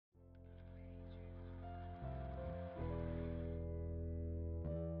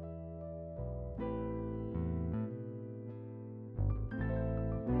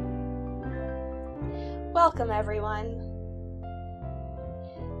Welcome, everyone.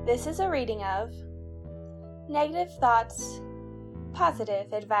 This is a reading of Negative Thoughts,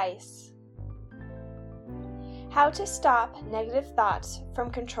 Positive Advice. How to stop negative thoughts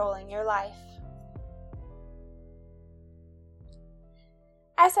from controlling your life.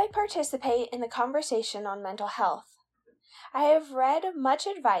 As I participate in the conversation on mental health, I have read much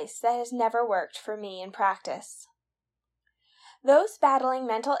advice that has never worked for me in practice. Those battling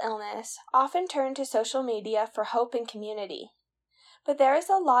mental illness often turn to social media for hope and community, but there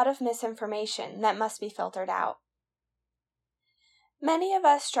is a lot of misinformation that must be filtered out. Many of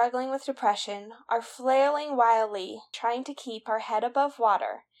us struggling with depression are flailing wildly, trying to keep our head above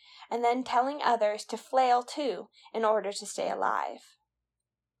water, and then telling others to flail too in order to stay alive.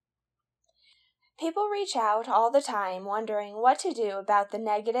 People reach out all the time wondering what to do about the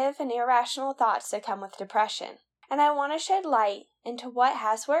negative and irrational thoughts that come with depression. And I want to shed light into what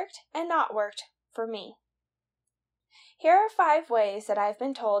has worked and not worked for me. Here are 5 ways that I've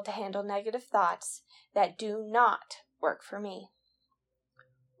been told to handle negative thoughts that do not work for me.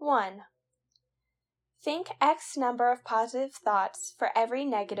 1. Think X number of positive thoughts for every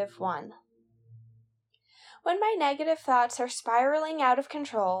negative one. When my negative thoughts are spiraling out of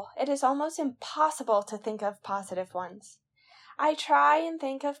control, it is almost impossible to think of positive ones. I try and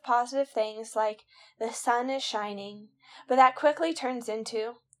think of positive things like the sun is shining, but that quickly turns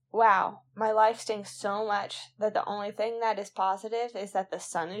into, wow, my life stinks so much that the only thing that is positive is that the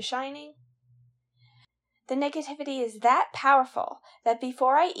sun is shining. The negativity is that powerful that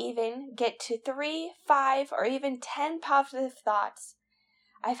before I even get to 3, 5, or even 10 positive thoughts,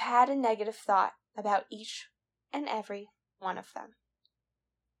 I've had a negative thought about each and every one of them.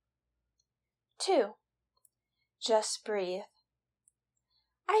 2. Just breathe.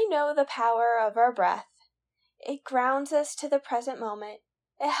 I know the power of our breath. It grounds us to the present moment,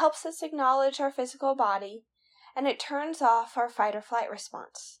 it helps us acknowledge our physical body, and it turns off our fight or flight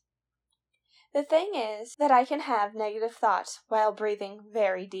response. The thing is that I can have negative thoughts while breathing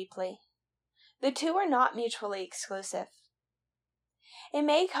very deeply. The two are not mutually exclusive. It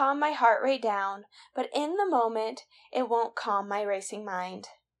may calm my heart rate down, but in the moment, it won't calm my racing mind.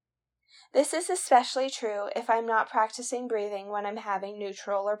 This is especially true if I'm not practicing breathing when I'm having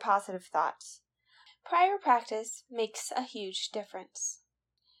neutral or positive thoughts. Prior practice makes a huge difference.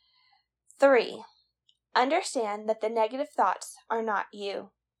 3. Understand that the negative thoughts are not you.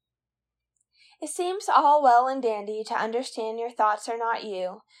 It seems all well and dandy to understand your thoughts are not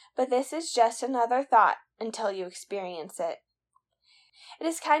you, but this is just another thought until you experience it. It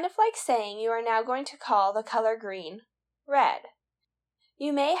is kind of like saying you are now going to call the color green red.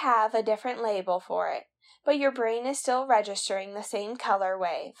 You may have a different label for it, but your brain is still registering the same color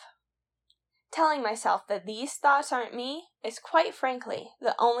wave. Telling myself that these thoughts aren't me is quite frankly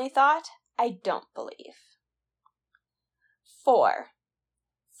the only thought I don't believe. 4.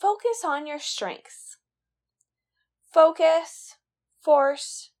 Focus on your strengths. Focus,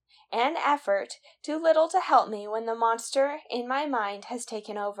 force, and effort do little to help me when the monster in my mind has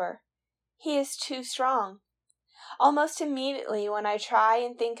taken over. He is too strong. Almost immediately when I try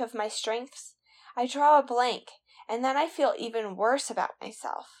and think of my strengths, I draw a blank, and then I feel even worse about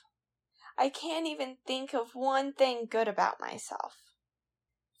myself. I can't even think of one thing good about myself.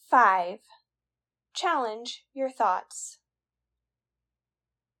 5. Challenge your thoughts.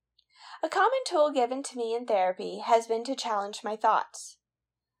 A common tool given to me in therapy has been to challenge my thoughts.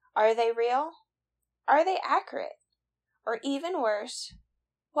 Are they real? Are they accurate? Or even worse,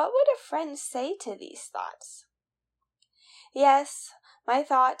 what would a friend say to these thoughts? Yes, my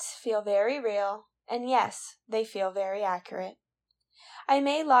thoughts feel very real, and yes, they feel very accurate. I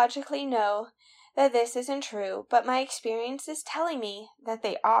may logically know that this isn't true, but my experience is telling me that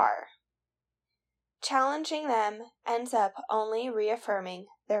they are. Challenging them ends up only reaffirming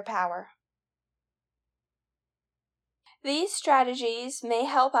their power. These strategies may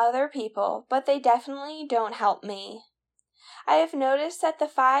help other people, but they definitely don't help me. I have noticed that the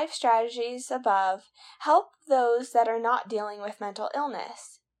 5 strategies above help those that are not dealing with mental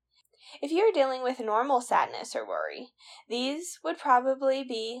illness. If you are dealing with normal sadness or worry, these would probably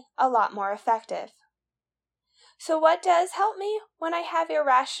be a lot more effective. So what does help me when I have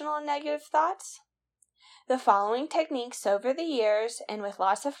irrational and negative thoughts? The following techniques over the years and with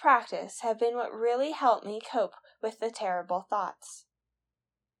lots of practice have been what really helped me cope with the terrible thoughts.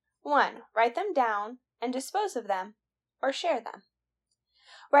 1. Write them down and dispose of them, or share them.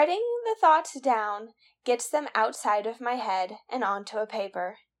 Writing the thoughts down gets them outside of my head and onto a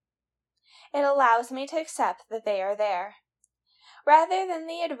paper. It allows me to accept that they are there. Rather than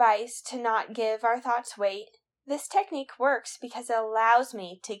the advice to not give our thoughts weight, this technique works because it allows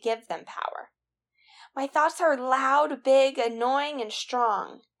me to give them power. My thoughts are loud, big, annoying, and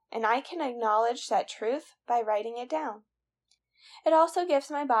strong, and I can acknowledge that truth by writing it down. It also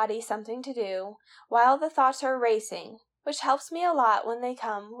gives my body something to do while the thoughts are racing, which helps me a lot when they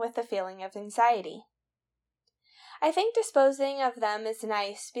come with a feeling of anxiety. I think disposing of them is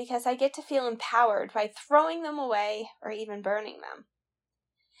nice because I get to feel empowered by throwing them away or even burning them.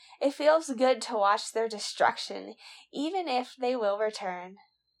 It feels good to watch their destruction, even if they will return.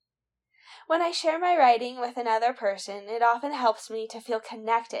 When I share my writing with another person, it often helps me to feel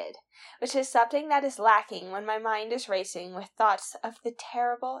connected, which is something that is lacking when my mind is racing with thoughts of the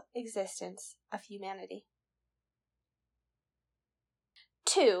terrible existence of humanity.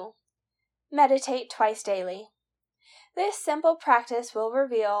 2. Meditate twice daily. This simple practice will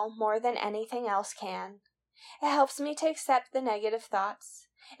reveal more than anything else can. It helps me to accept the negative thoughts.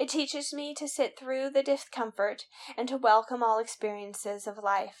 It teaches me to sit through the discomfort and to welcome all experiences of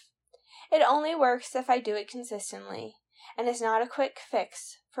life. It only works if I do it consistently, and is not a quick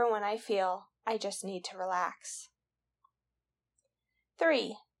fix for when I feel I just need to relax.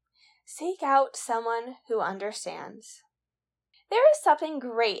 3. Seek out someone who understands. There is something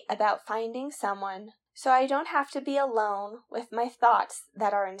great about finding someone so I don't have to be alone with my thoughts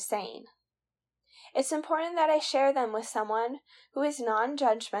that are insane. It's important that I share them with someone who is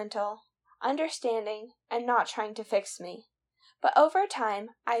non-judgmental, understanding, and not trying to fix me. But over time,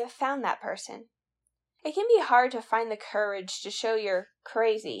 I have found that person. It can be hard to find the courage to show you're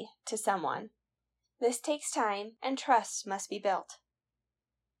crazy to someone. This takes time, and trust must be built.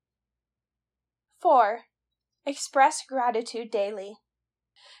 4. Express gratitude daily.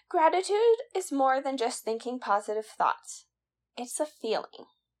 Gratitude is more than just thinking positive thoughts. It's a feeling.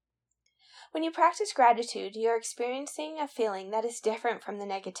 When you practice gratitude, you're experiencing a feeling that is different from the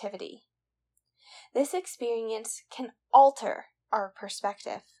negativity. This experience can alter our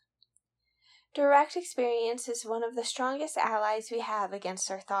perspective. Direct experience is one of the strongest allies we have against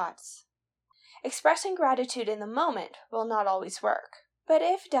our thoughts. Expressing gratitude in the moment will not always work, but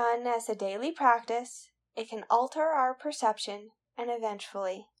if done as a daily practice, it can alter our perception and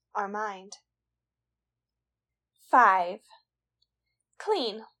eventually our mind. 5.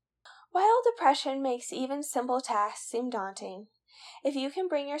 Clean. While depression makes even simple tasks seem daunting, if you can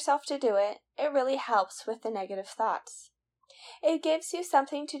bring yourself to do it, it really helps with the negative thoughts. It gives you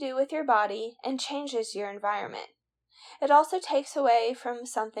something to do with your body and changes your environment. It also takes away from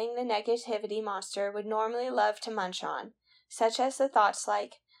something the negativity monster would normally love to munch on, such as the thoughts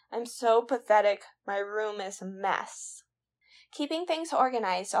like, "I'm so pathetic, my room is a mess." Keeping things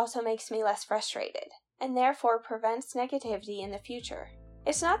organized also makes me less frustrated, and therefore prevents negativity in the future.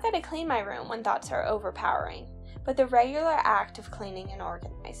 It's not that I clean my room when thoughts are overpowering, but the regular act of cleaning and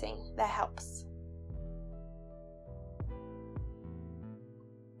organizing that helps.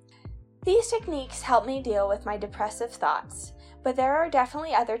 These techniques help me deal with my depressive thoughts, but there are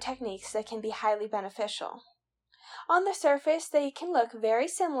definitely other techniques that can be highly beneficial. On the surface, they can look very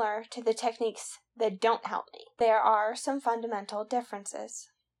similar to the techniques that don't help me. There are some fundamental differences.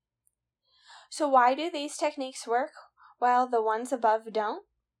 So why do these techniques work while the ones above don't?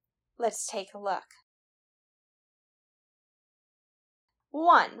 Let's take a look.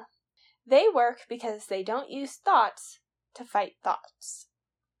 1. They work because they don't use thoughts to fight thoughts.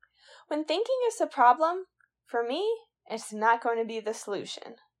 When thinking is the problem, for me, it's not going to be the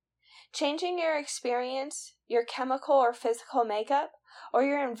solution. Changing your experience, your chemical or physical makeup, or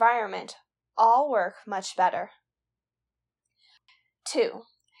your environment all work much better. 2.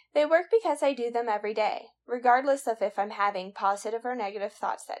 They work because I do them every day, regardless of if I'm having positive or negative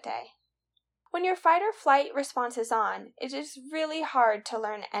thoughts that day. When your fight or flight response is on, it is really hard to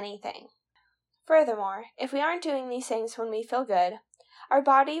learn anything. Furthermore, if we aren't doing these things when we feel good, our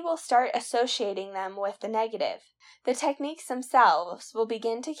body will start associating them with the negative. The techniques themselves will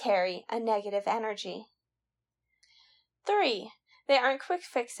begin to carry a negative energy. 3. They aren't quick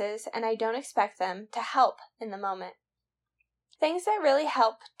fixes, and I don't expect them to help in the moment. Things that really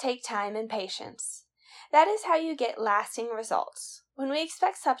help take time and patience. That is how you get lasting results. When we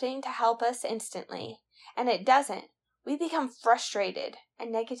expect something to help us instantly, and it doesn't, we become frustrated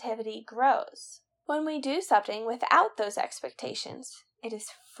and negativity grows. When we do something without those expectations, it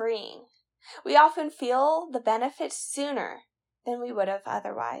is freeing. We often feel the benefits sooner than we would have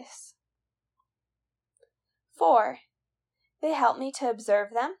otherwise. 4. They help me to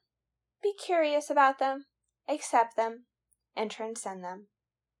observe them, be curious about them, accept them, and transcend them.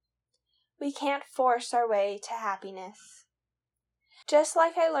 We can't force our way to happiness. Just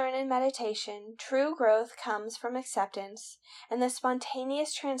like I learn in meditation, true growth comes from acceptance and the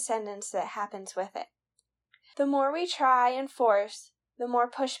spontaneous transcendence that happens with it. The more we try and force, the more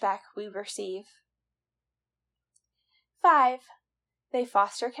pushback we receive. 5. They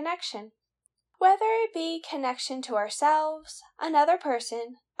foster connection. Whether it be connection to ourselves, another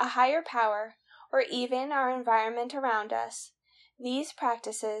person, a higher power, or even our environment around us, these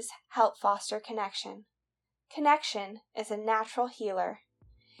practices help foster connection. Connection is a natural healer.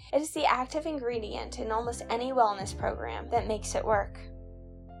 It is the active ingredient in almost any wellness program that makes it work.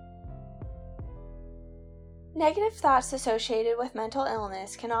 Negative thoughts associated with mental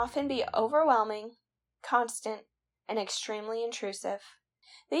illness can often be overwhelming, constant, and extremely intrusive.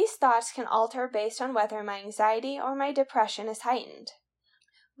 These thoughts can alter based on whether my anxiety or my depression is heightened.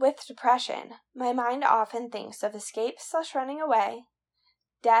 With depression, my mind often thinks of escape/running away,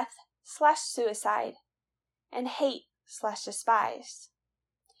 death/suicide, and hate/despise.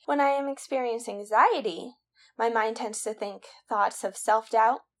 When I am experiencing anxiety, my mind tends to think thoughts of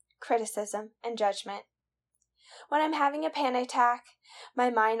self-doubt, criticism, and judgment. When I'm having a panic attack, my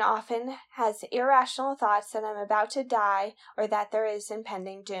mind often has irrational thoughts that I'm about to die or that there is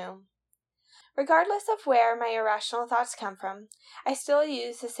impending doom. Regardless of where my irrational thoughts come from, I still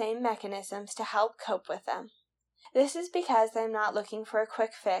use the same mechanisms to help cope with them. This is because I'm not looking for a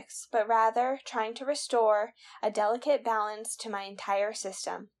quick fix, but rather trying to restore a delicate balance to my entire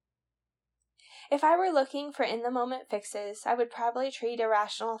system. If I were looking for in-the-moment fixes, I would probably treat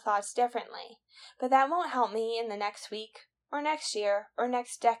irrational thoughts differently, but that won't help me in the next week, or next year, or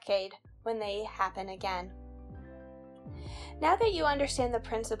next decade when they happen again. Now that you understand the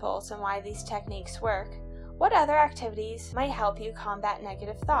principles and why these techniques work, what other activities might help you combat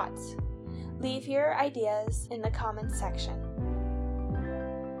negative thoughts? Leave your ideas in the comments section.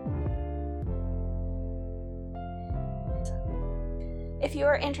 If you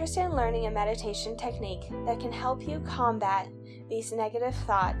are interested in learning a meditation technique that can help you combat these negative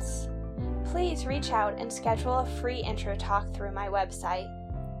thoughts, please reach out and schedule a free intro talk through my website.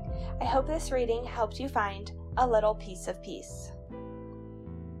 I hope this reading helped you find a little piece of peace.